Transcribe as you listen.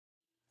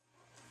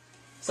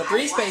So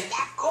 3 space.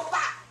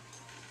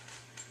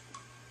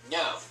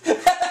 No.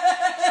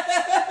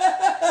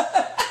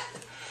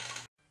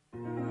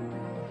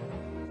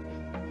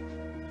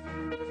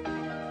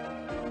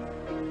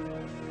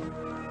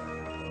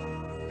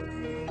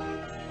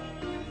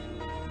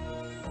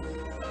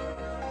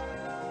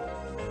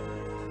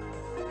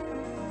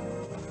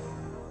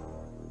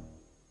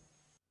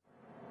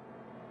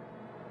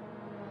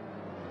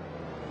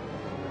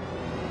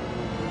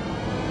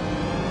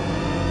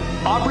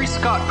 Aubrey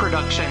Scott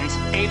Productions,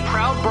 a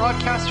proud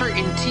broadcaster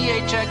in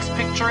THX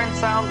picture and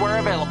sound where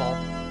available.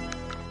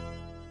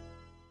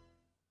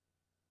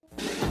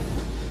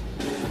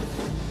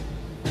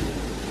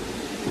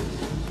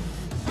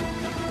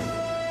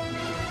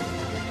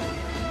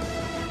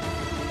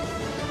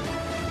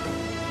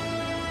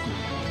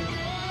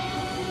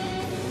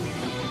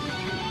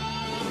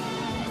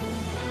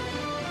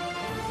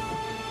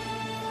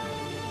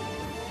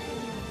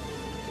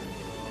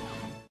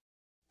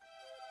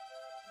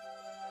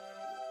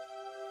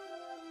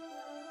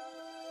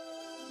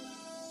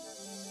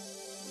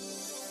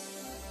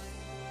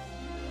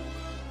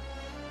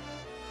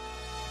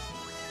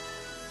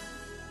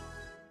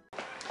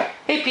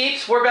 Hey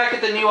peeps, we're back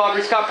at the new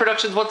Aubrey Scott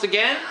Productions once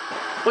again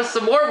with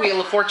some more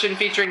Wheel of Fortune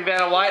featuring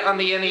Vanna White on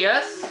the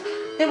NES,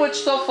 in which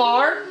so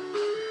far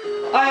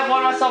I have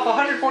won myself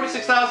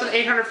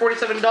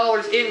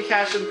 $146,847 in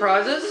cash and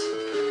prizes,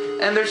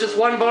 and there's just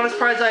one bonus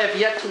prize I have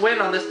yet to win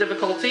on this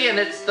difficulty, and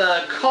it's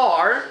the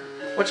car,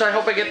 which I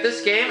hope I get this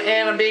game,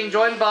 and I'm being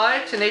joined by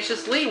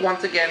Tenacious Lee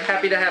once again.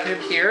 Happy to have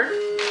him here.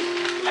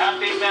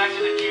 Happy Back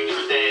to the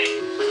Future Day.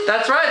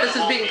 That's right, this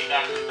is being...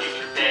 Back to the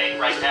Future Day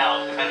right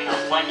now, depending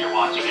on when you're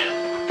watching it.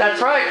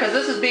 That's right, because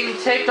this is being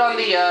taped on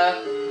the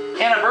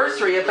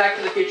anniversary of Back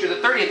to the Future, the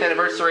 30th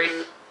anniversary.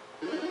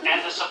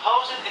 And the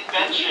supposed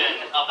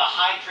invention of the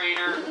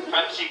Hydrator,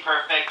 Pepsi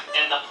Perfect,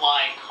 and the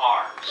flying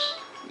cars.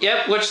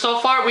 Yep, which so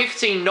far we've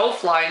seen no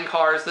flying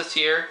cars this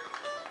year.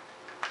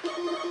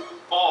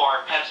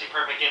 Or Pepsi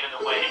Perfect given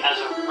away as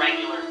a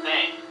regular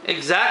thing.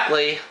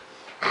 Exactly.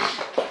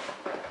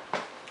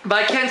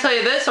 But I can tell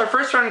you this, our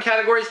first round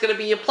category is going to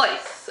be a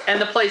place.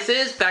 And the place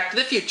is Back to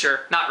the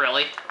Future. Not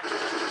really.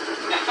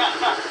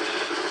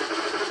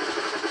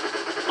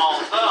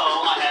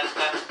 Although I had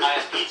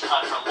Pizza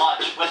Hut for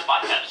lunch with my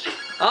Pepsi.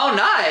 Oh,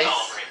 nice.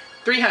 Celebrate.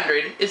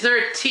 300. Is there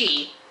a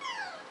T?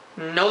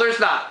 No, there's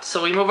not.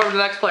 So we move over to the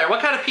next player.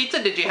 What kind of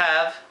pizza did you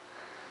have?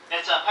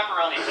 It's a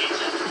pepperoni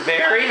pizza.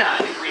 Very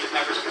nice. Green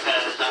peppers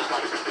because I don't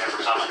like green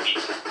peppers on my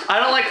pizza. I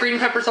don't like green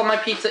peppers on my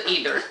pizza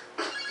either.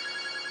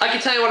 I can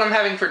tell you what I'm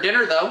having for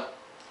dinner, though.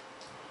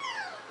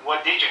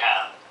 What did you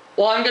have?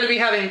 Well, I'm going to be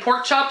having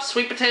pork chops,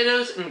 sweet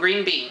potatoes, and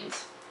green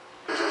beans.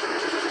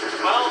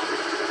 Well,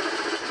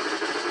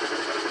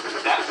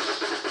 that's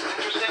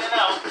interesting to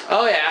know.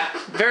 Oh yeah,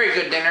 very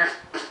good dinner.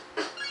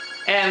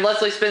 And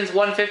Leslie spins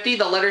 150.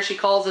 The letter she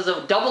calls is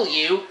a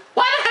W.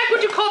 Why the heck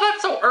would you call that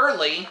so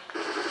early?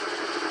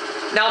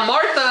 Now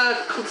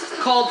Martha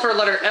called for a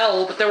letter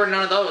L, but there were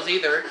none of those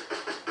either.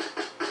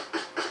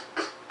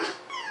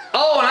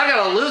 Oh, and I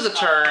gotta lose a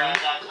turn.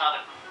 That's how the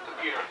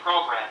computer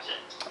programs it.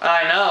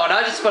 I know, and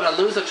I just spent a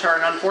lose a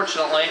turn,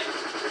 unfortunately.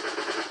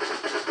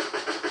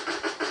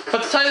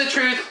 But to tell you the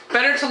truth,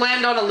 better to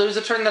land on a lose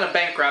a turn than a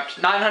bankrupt.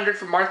 900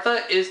 for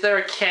Martha. Is there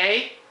a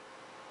K?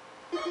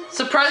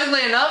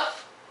 Surprisingly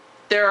enough,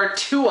 there are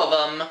 2 of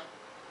them.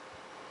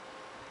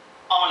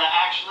 Oh, and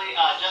actually,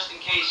 just in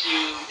case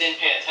you didn't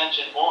pay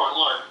attention or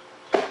alert,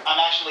 I'm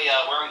actually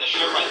wearing the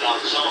shirt right now,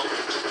 so...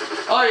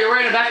 Oh, you're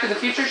wearing a Back to the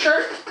Future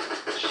shirt?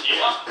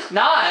 Yeah.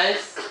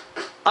 Nice.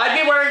 I'd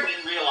be wearing... I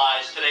didn't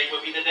realize today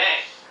would be the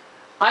day.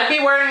 I'd be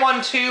wearing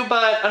one too,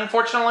 but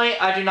unfortunately,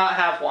 I do not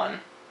have one.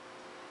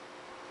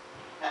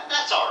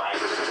 That's alright.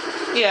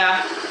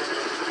 Yeah.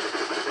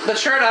 The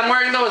shirt I'm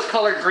wearing, though, is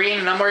colored green,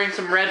 and I'm wearing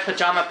some red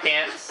pajama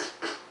pants.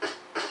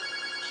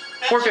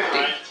 That's 450.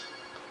 Right.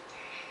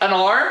 An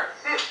R?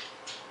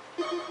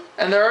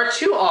 And there are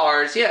 2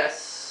 R's,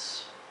 yes.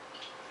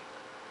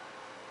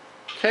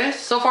 Okay,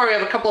 so far we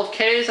have a couple of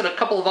K's and a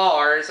couple of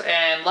R's,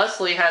 and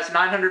Leslie has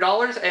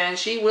 $900, and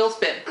she will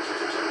spin.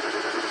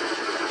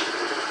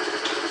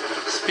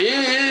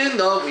 Spin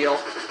the wheel.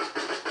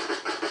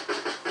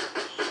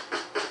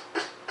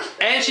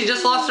 And she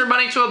just lost her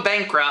money to a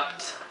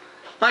bankrupt.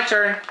 My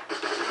turn.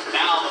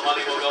 Now the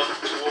money will go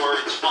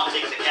towards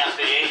funding the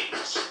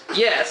cafes.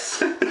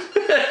 Yes.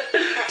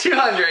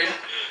 200.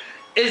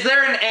 Is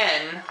there an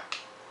N?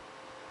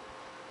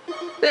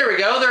 There we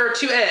go. There are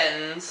 2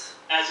 N's.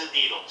 As in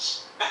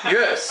needles.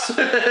 Yes.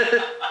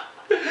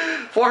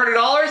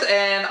 $400,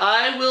 and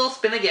I will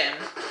spin again.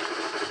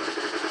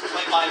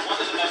 Played by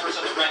one of the members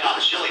of the Red Hot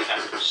Chili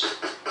Peppers.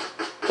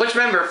 Which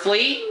member?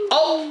 Flea?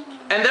 Oh!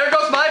 And there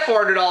goes my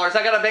 $400.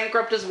 I got a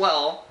bankrupt as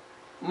well.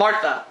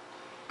 Martha.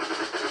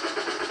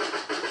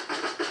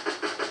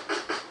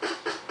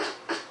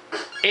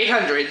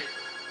 800.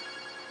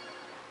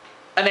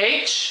 An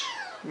H?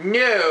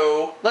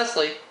 No.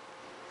 Leslie.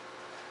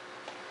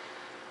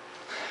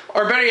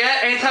 Or better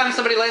yet, anytime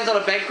somebody lands on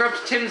a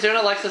bankrupt, Tim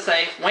Zuna likes to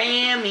say,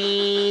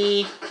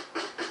 whammy.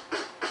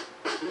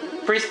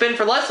 Free spin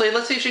for Leslie.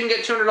 Let's see if she can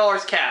get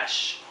 $200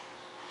 cash.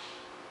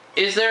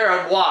 Is there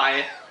a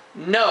Y?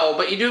 No,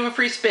 but you do have a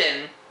free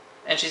spin.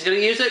 And she's going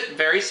to use it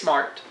very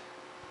smart.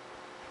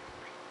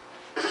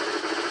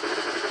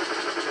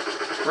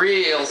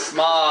 Real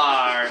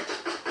smart.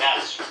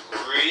 That's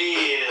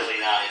really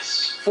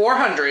nice.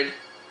 400.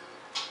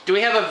 Do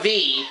we have a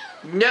V?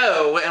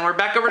 No, and we're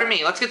back over to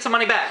me. Let's get some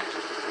money back.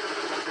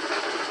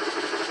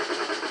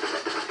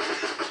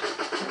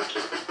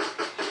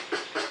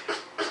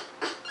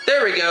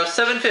 There we go,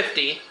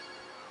 750.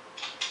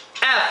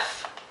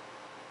 F.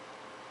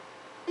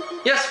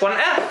 Yes, one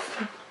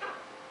F.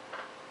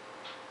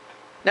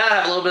 Now I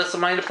have a little bit of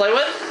some money to play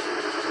with.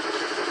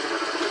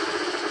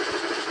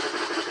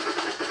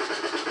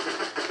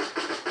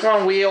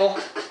 Come on, wheel.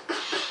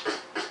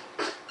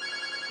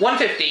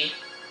 150.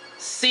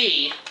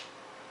 C.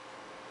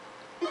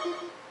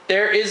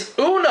 There is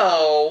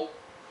uno.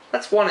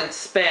 That's one in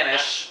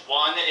Spanish. That's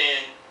one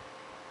in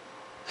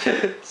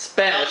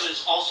Spanish. That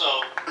is also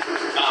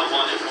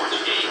one in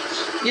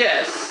Portuguese.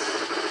 Yes.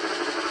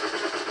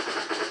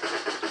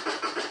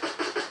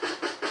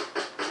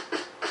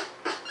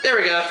 There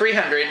we go,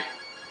 300.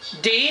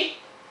 D?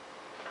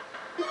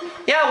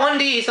 Yeah,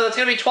 1D, so it's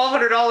going to be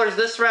 $1,200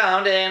 this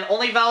round, and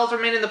only vowels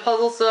remain in the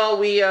puzzle, so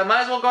we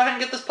might as well go ahead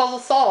and get this puzzle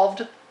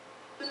solved.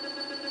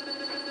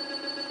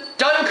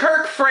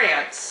 Dunkirk,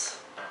 France.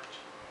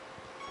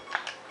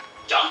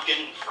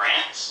 Duncan,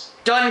 France?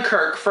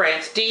 Dunkirk,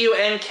 France.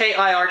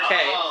 D-U-N-K-I-R-K.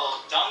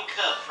 Oh,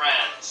 Dunkirk,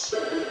 France.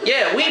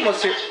 Yeah, oui,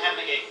 monsieur. Imagine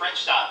having a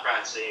French-style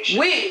pronunciation.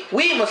 Oui,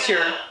 oui,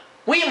 monsieur.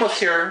 Oui,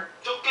 monsieur.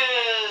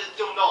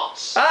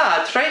 Donuts.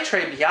 Ah, très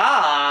bien.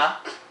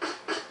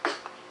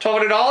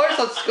 $1,200.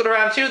 Let's go to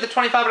round 2. The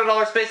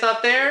 $2,500 space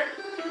out there.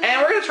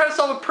 And we're going to try to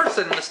solve a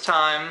person this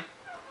time.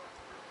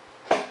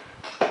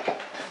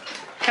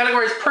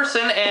 Category is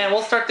person, and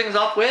we'll start things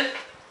off with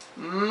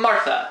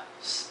Martha.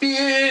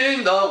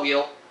 Spin the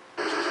wheel.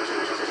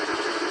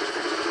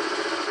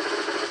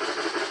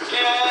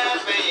 Yeah,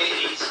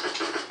 ladies.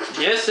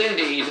 Yes,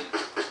 indeed.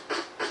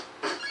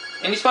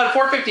 And you spotted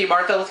 450,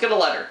 Martha. Let's get a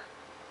letter.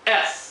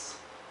 S.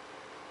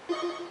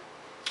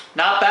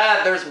 Not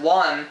bad. There's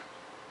one.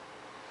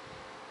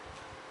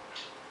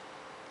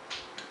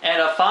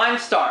 And a fine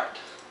start.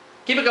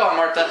 Keep it going,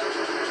 Martha.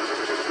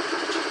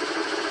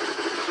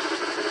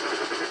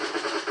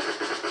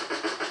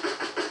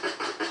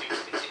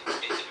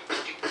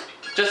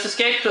 Just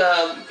escaped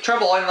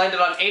trouble and landed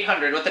on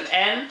 800 with an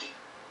N.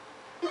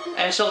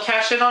 And she'll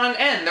cash in on an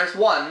N. There's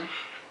one.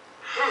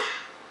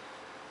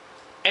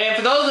 And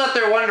for those out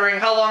there wondering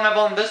how long I've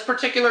owned this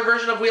particular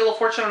version of Wheel of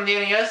Fortune on the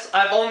NES,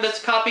 I've owned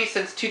this copy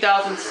since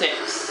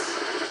 2006.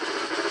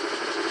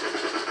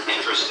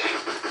 Interesting.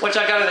 Which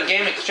I got at a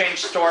game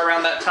exchange store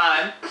around that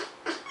time.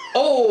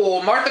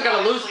 Oh, Martha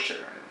got a loser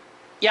turn.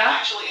 Yeah?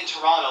 Actually, in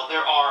Toronto,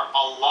 there are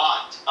a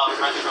lot of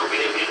retro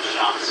video game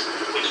shops,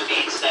 which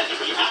means that if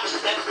you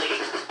accidentally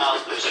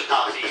lose a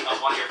copy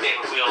of one of your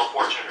favorite Wheel of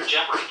Fortune or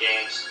Jeopardy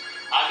games,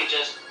 I could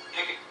just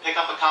pick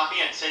up a copy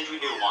and send you a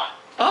new one.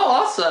 Oh,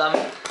 awesome.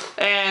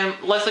 And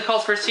Leslie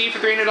calls for C for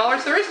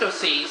 $300. There is no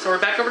C, so we're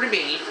back over to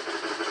me.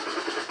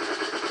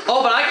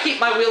 Oh, but I keep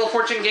my Wheel of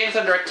Fortune games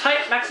under a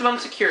tight maximum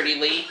security,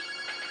 Lee.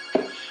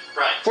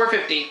 Right.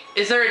 450.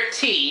 Is there a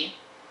T?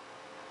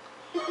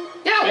 Yeah,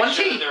 Make one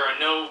sure T. that there are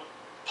no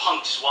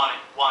punks wanting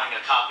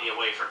a copy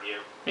away from you.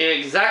 Yeah,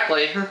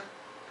 exactly.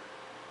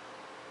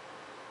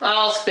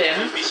 I'll I spin.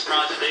 wouldn't be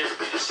surprised if they would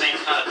be the same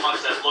kind of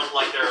punks that look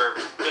like they're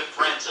good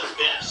friends of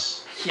Biff's.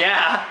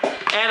 Yeah.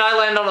 And I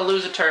land on a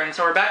loser turn,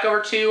 so we're back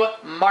over to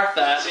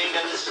Martha. Seeing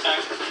that this is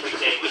Back to the Future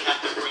Day, we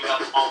have to bring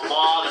up a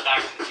lot of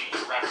Back to the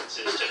Future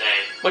references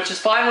today. Which is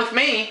fine with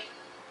me.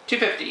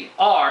 250.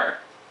 R.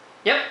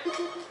 Yep.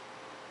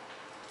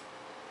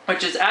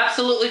 Which is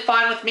absolutely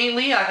fine with me,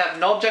 Lee. I have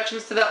no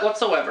objections to that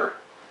whatsoever.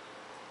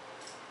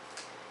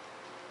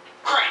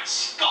 Great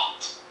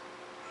Scott!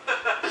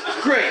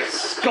 Great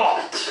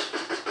Scott!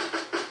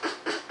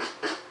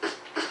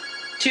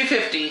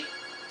 250.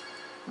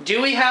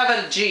 Do we have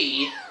a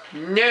G?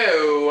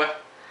 No.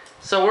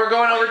 So we're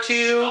going over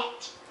to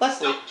Scott.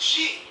 Leslie. No,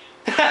 G!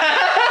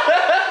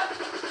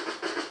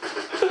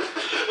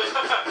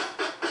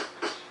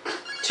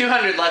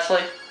 $200,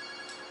 Leslie.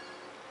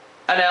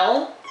 An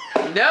L?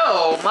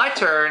 No, my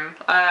turn.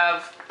 I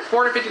have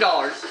 $450.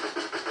 I'll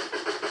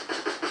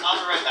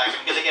be right back.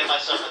 I'm gonna get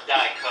myself a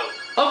Diet Coke.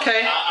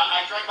 Okay,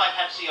 I drank my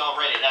Pepsi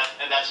already, and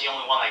that's the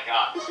only one I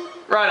got.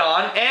 right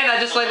on. And I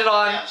just landed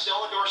on... Yeah, I'm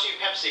still endorsing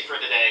Pepsi for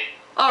today.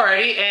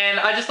 Alrighty, and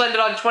I just landed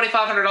on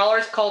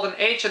 $2,500, called an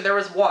H, and there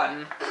was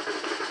one.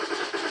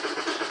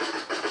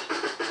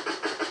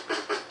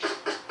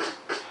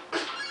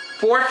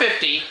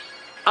 $450.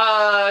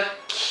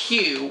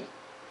 Q.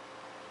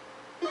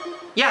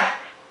 Yeah.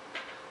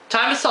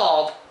 Time to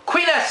solve.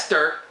 Queen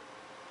Esther.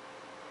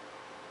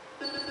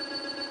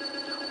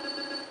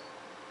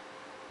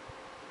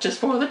 Just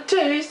for the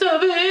taste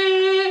of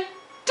it.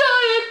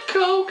 Diet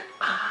Coke.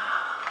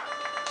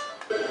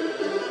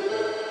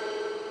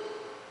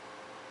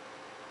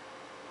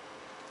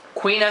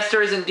 Queen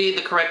Esther is indeed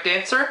the correct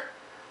answer.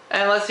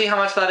 And let's see how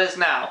much that is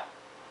now.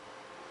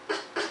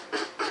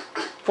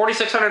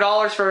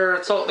 $4,600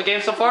 for the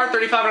game so far.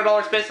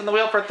 $3,500 based on the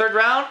wheel for a third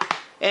round.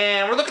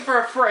 And we're looking for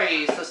a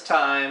phrase this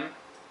time.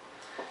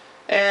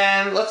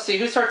 And let's see,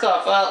 who starts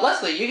off?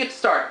 Leslie, you get to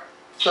start.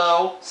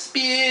 So,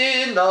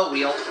 spin the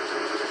wheel.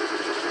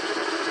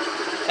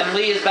 And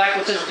Lee is back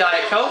with his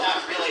Diet Coke.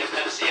 Not really a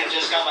Pepsi. I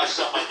just got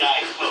myself my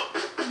Diet Coke.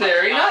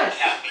 Very nice.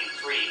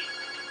 Caffeine-free.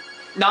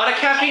 Not a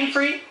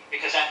caffeine-free?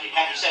 Because after you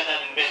said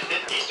that in the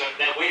mid-50s,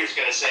 that waiter's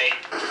going to say,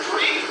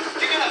 free?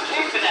 You're going to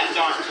pay for that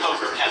darn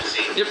Coke or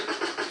Pepsi. Yep.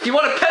 If you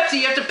want a Pepsi,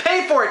 you have to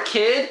pay for it,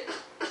 kid.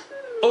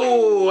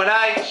 Oh, and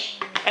I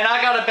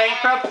got a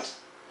bankrupt.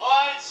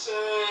 I'd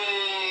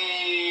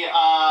say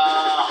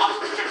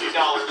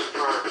 $150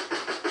 per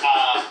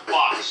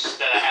box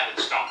that I have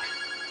in stock.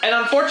 And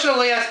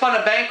unfortunately, I spun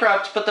a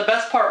bankrupt, but the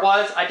best part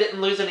was I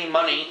didn't lose any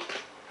money.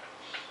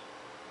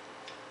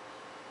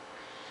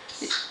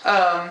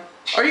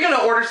 Are you going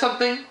to order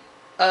something?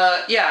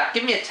 Yeah,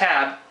 give me a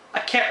tab. I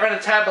can't run a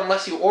tab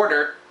unless you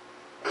order.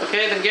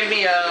 Okay, then give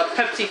me a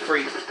Pepsi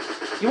free.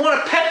 You want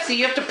a Pepsi,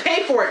 you have to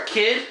pay for it,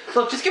 kid.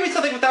 Look, just give me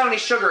something without any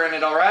sugar in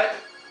it, alright?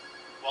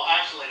 Well,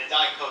 actually, the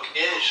Diet Coke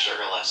is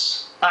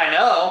sugarless. I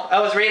know. I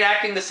was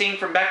reenacting the scene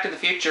from Back to the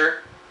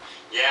Future.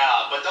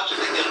 Yeah, but don't you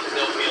think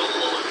they'll feel a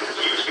little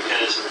confused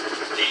because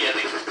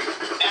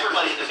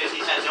everybody in the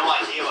 50s had no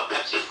idea what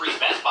Pepsi-free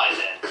meant by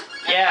then.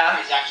 Yeah.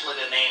 Pepsi is actually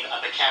the name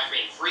of the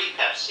caffeine-free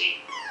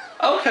Pepsi.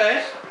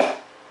 Okay.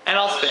 And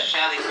I'll I was spin.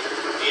 chatting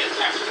via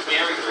text with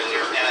Gary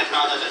earlier, and I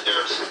found out that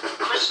there's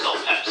Crystal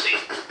Pepsi.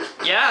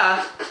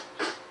 Yeah.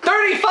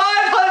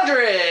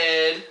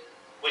 3,500!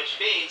 Which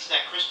means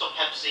that Crystal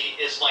Pepsi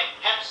is like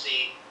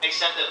Pepsi,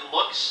 except it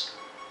looks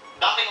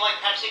nothing like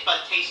Pepsi,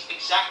 but tastes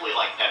exactly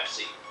like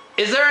Pepsi.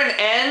 Is there an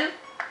N?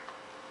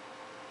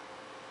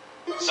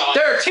 So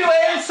There are two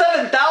N's,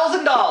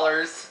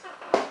 $7,000.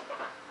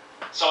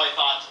 So I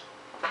thought,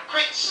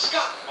 great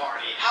Scott,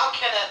 Marty, how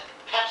can a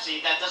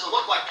Pepsi that doesn't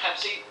look like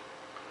Pepsi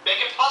make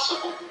it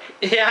possible?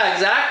 Yeah,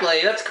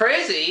 exactly. That's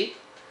crazy.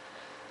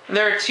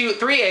 There are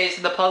three A's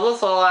in the puzzle,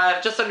 so I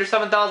have just under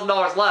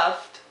 $7,000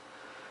 left.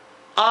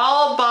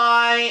 I'll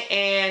buy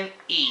an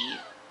E.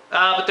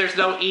 But there's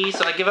no E,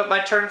 so I give up my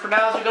turn for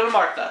now as we go to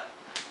Martha.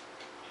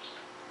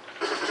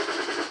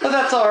 But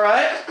that's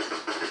alright.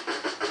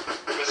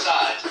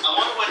 Besides, I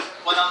wonder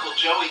what Uncle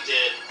Joey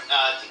did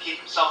to keep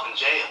himself in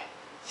jail.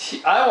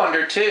 I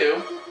wonder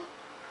too.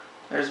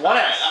 There's one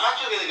S. I'm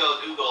actually going to go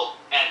Google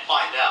and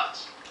find out.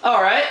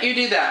 Alright, you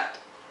do that.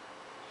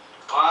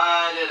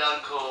 Why did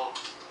Uncle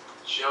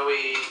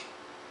Joey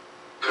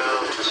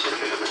go to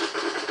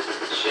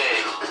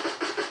jail?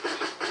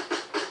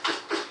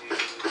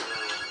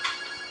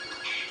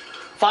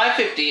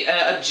 550.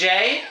 A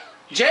J?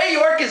 J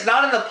York is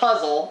not in the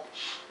puzzle.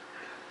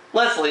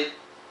 Leslie.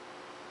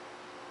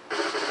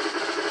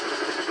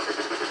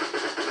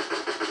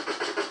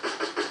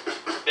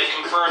 They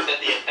confirmed that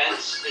the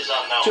offense is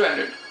unknown.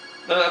 200.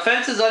 The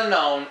offense is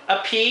unknown. A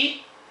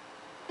P?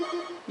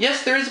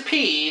 Yes, there is a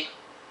P.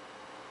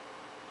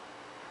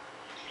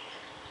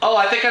 Oh,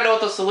 I think I know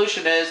what the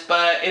solution is,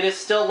 but it is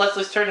still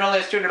Leslie's turn and only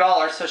has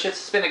 $200, so she has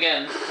to spin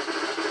again.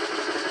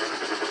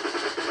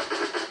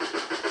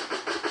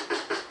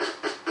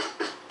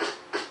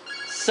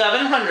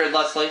 $700,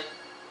 Leslie.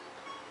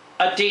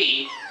 A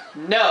D.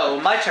 No,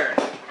 my turn.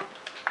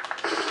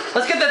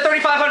 Let's get that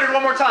 $3,500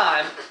 one more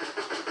time.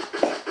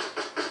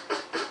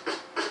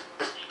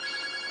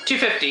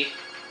 250.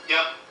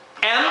 Yep.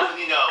 M?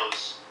 Nobody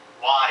knows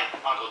why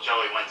Uncle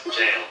Joey went to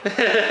jail.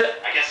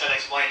 I guess that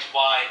explains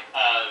why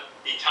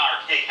the entire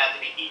cake had to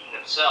be eaten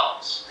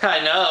themselves. I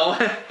know.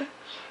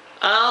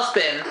 I'll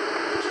spin.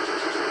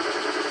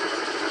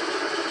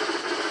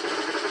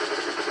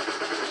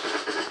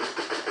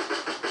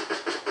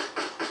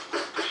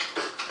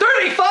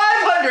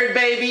 $3,500,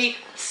 baby!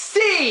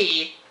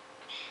 C!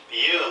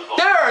 Beautiful.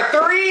 There are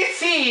 3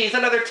 C's,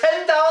 another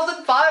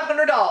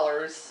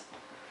 $10,500.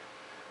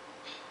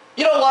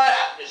 You know what?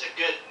 That is a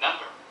good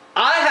number.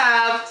 I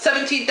have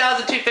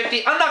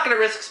 $17,250. I'm not going to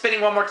risk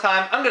spinning one more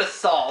time. I'm going to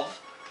solve.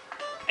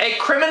 A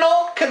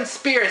criminal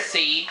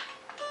conspiracy.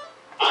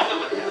 I know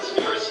what the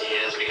conspiracy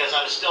is because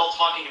I was still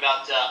talking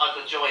about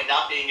Uncle Joey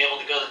not being able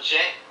to go to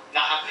jail,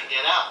 not having to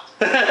get out.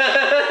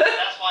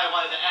 That's why I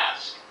wanted to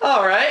ask.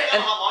 Alright. You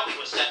know how long he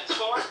was sentenced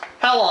for?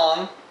 How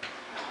long?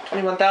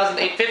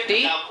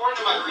 21,850. Now, according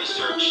to my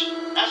research,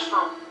 as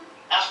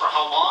for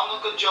how long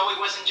Uncle Joey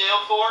was in jail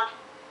for,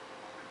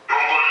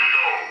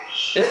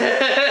 nobody knows.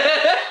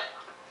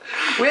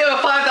 We have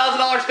a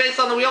 $5,000 space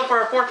on the wheel for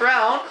our 4th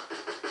round.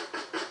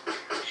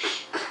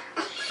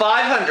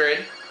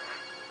 500.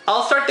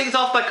 I'll start things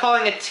off by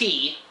calling a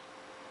T.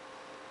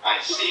 I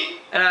see.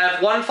 And I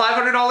have one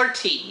 $500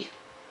 T.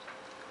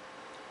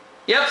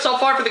 Yep, so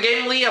far for the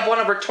game, Lee, I've won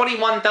over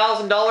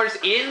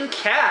 $21,000 in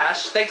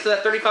cash, thanks to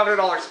that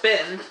 $3,500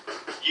 spin.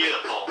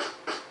 Beautiful.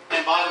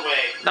 And by the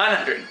way,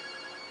 900.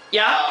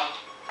 Yeah?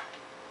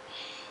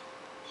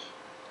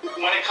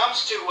 When it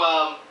comes to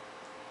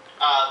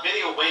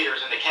video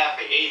waiters in the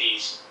Cafe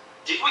 80s,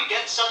 did we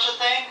get such a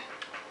thing?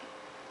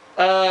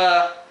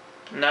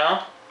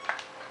 No?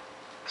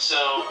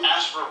 So,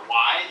 as for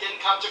why it didn't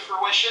come to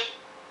fruition,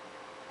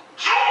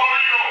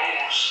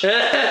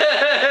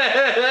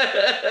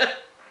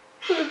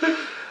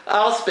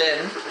 I'll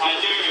spin. I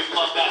knew you'd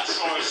love that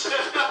source.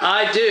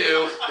 I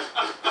do.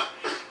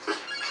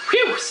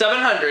 Phew,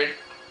 700.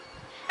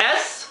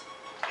 S.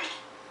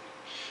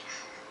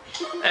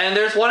 And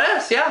there's one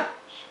S, yeah.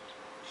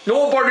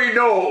 Nobody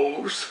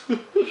knows.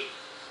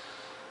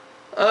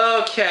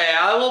 Okay,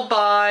 I will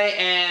buy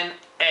an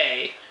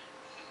A.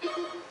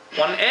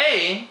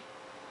 1A.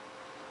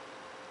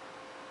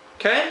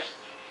 Okay.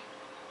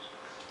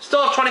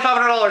 Still have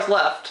 $2,500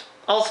 left.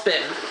 I'll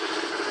spin.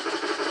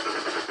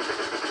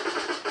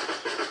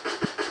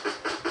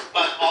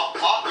 But,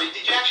 Aubrey,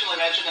 did you actually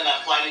mention that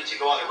I'm planning to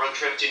go on a road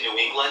trip to New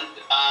England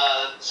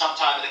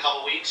sometime in a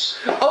couple weeks?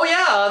 Oh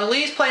yeah,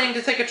 Lee's planning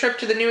to take a trip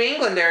to the New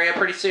England area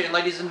pretty soon,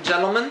 ladies and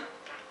gentlemen.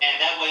 And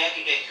that way I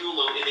can get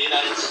Hulu in the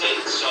United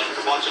States so I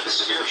can watch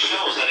obscure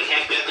shows that I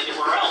can't get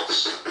anywhere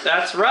else.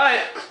 That's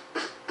right.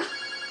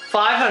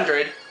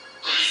 500.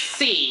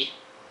 C.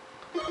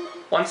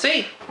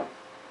 1C.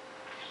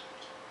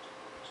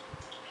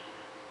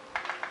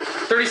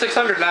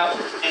 3,600 now.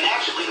 And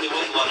actually, New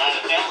England, I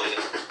have family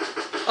there.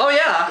 Oh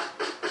yeah.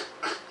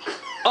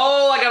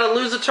 Oh, I gotta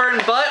lose a turn,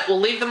 but we'll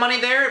leave the money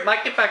there. It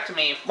might get back to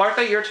me.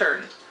 Martha, your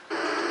turn.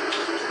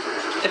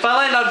 If I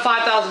land on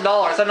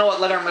 $5,000, I know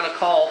what letter I'm gonna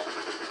call.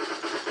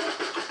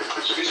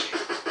 Excuse me.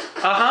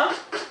 Uh-huh.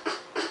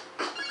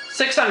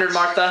 600,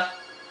 Martha.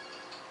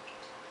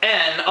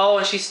 N. Oh,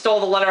 and she stole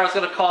the letter I was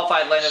gonna call if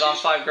I had landed on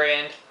 5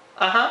 grand.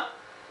 Uh-huh.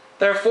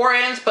 There are 4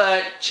 N's,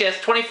 but she has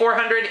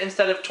 2,400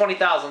 instead of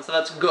 20,000, so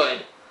that's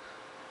good.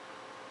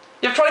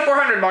 You have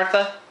 2,400,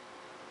 Martha.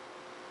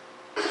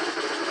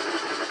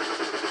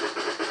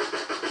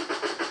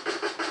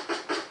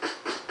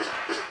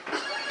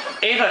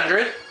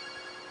 $800.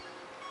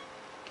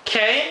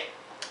 K.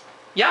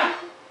 Yeah.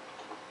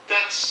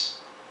 That's,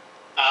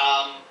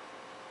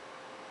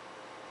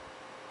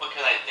 what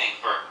can I think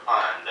for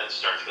fun that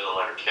starts with the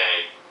letter K?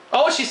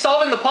 Oh, she's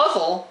solving the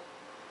puzzle.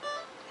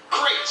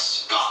 Great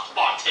Scott,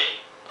 Fontaine!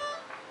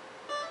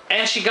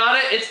 And she got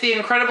it. It's the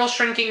Incredible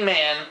Shrinking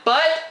Man.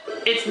 But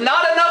it's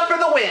not enough for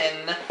the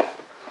win.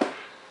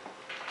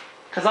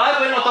 Because I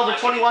win with over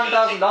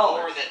 $21,000.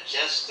 More than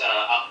just a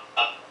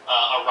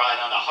ride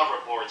on a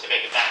hoverboard to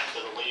make it back to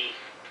the lead.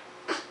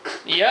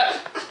 Yep.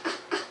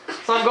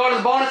 So I'm going to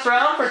the bonus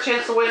round for a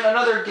chance to win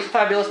another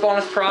fabulous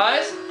bonus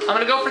prize. I'm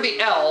going to go for the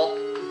L.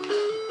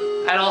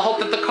 And I'll hope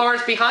that the car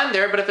is behind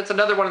there, but if it's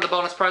another one of the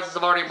bonus prizes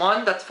I've already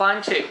won, that's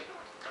fine too.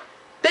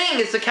 Thing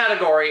is the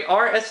category.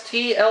 R, S,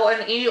 T, L,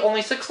 N, E.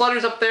 Only 6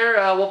 letters up there.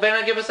 Will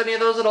Vanna give us any of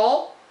those at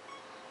all?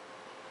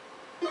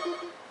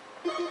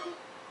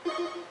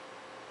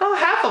 Oh,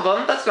 half of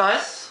them. That's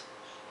nice.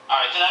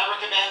 Alright, can I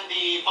recommend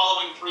the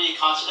following 3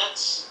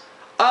 consonants?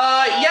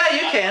 Yeah,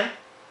 you can.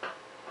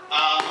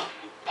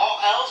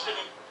 L's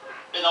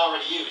been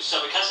already used,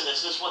 so because of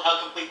this will help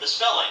complete the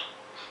spelling.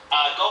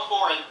 Go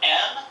for an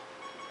M,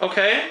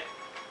 Okay.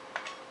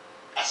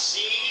 a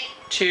C,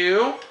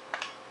 2,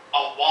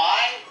 a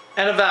Y,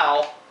 and a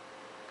vowel.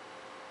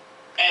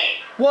 A.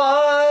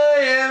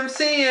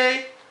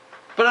 YMCA.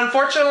 But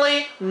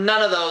unfortunately,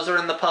 none of those are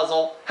in the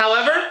puzzle.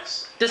 However,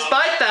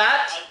 despite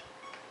that,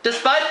 And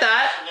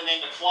the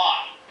name to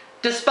fly.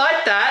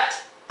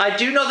 I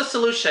do know the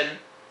solution.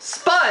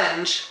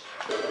 Sponge.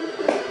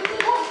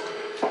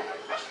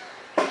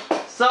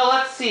 So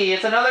let's see.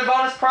 It's another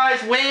bonus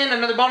prize win,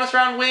 another bonus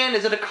round win.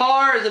 Is it a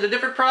car? Is it a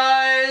different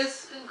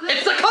prize?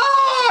 It's a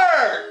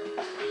car!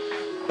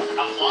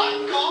 A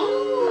flying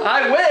car?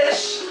 I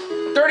wish.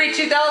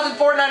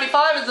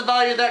 $32,495 is the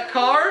value of that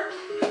car.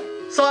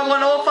 So I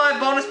won all 5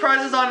 bonus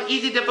prizes on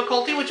easy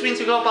difficulty, which means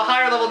we go up a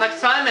higher level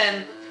next time.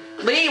 And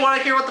Lee, you want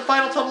to hear what the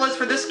final total is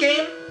for this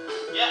game?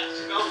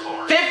 Yes, go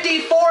for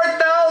it.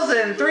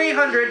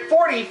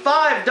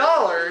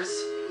 $54,345.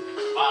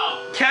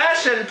 Wow.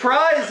 Cash and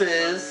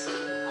prizes.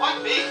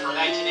 Quite big for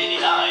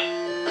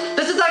 1989.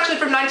 This is actually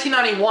from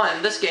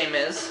 1991, this game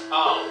is.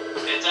 Oh,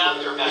 it's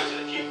after Back to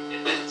the Future.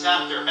 It's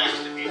after Back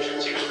to the Future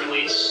 2's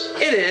release.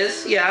 It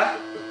is, yeah.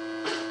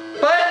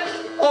 But,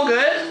 all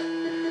good.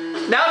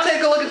 Now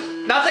take a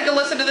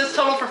listen to this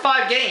total for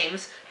 5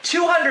 games.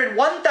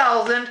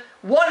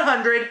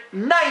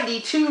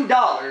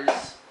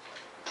 $201,192.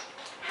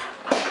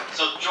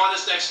 So join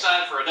us next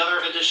time for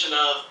another edition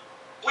of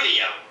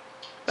Video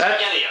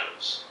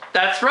Spaghettios.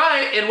 That's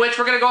right, in which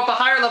we're going to go up a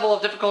higher level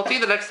of difficulty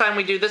the next time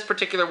we do this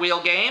particular wheel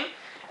game.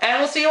 And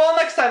we'll see you all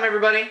next time,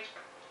 everybody.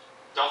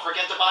 Don't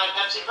forget to buy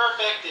Pepsi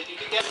Perfect if you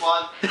can get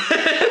one.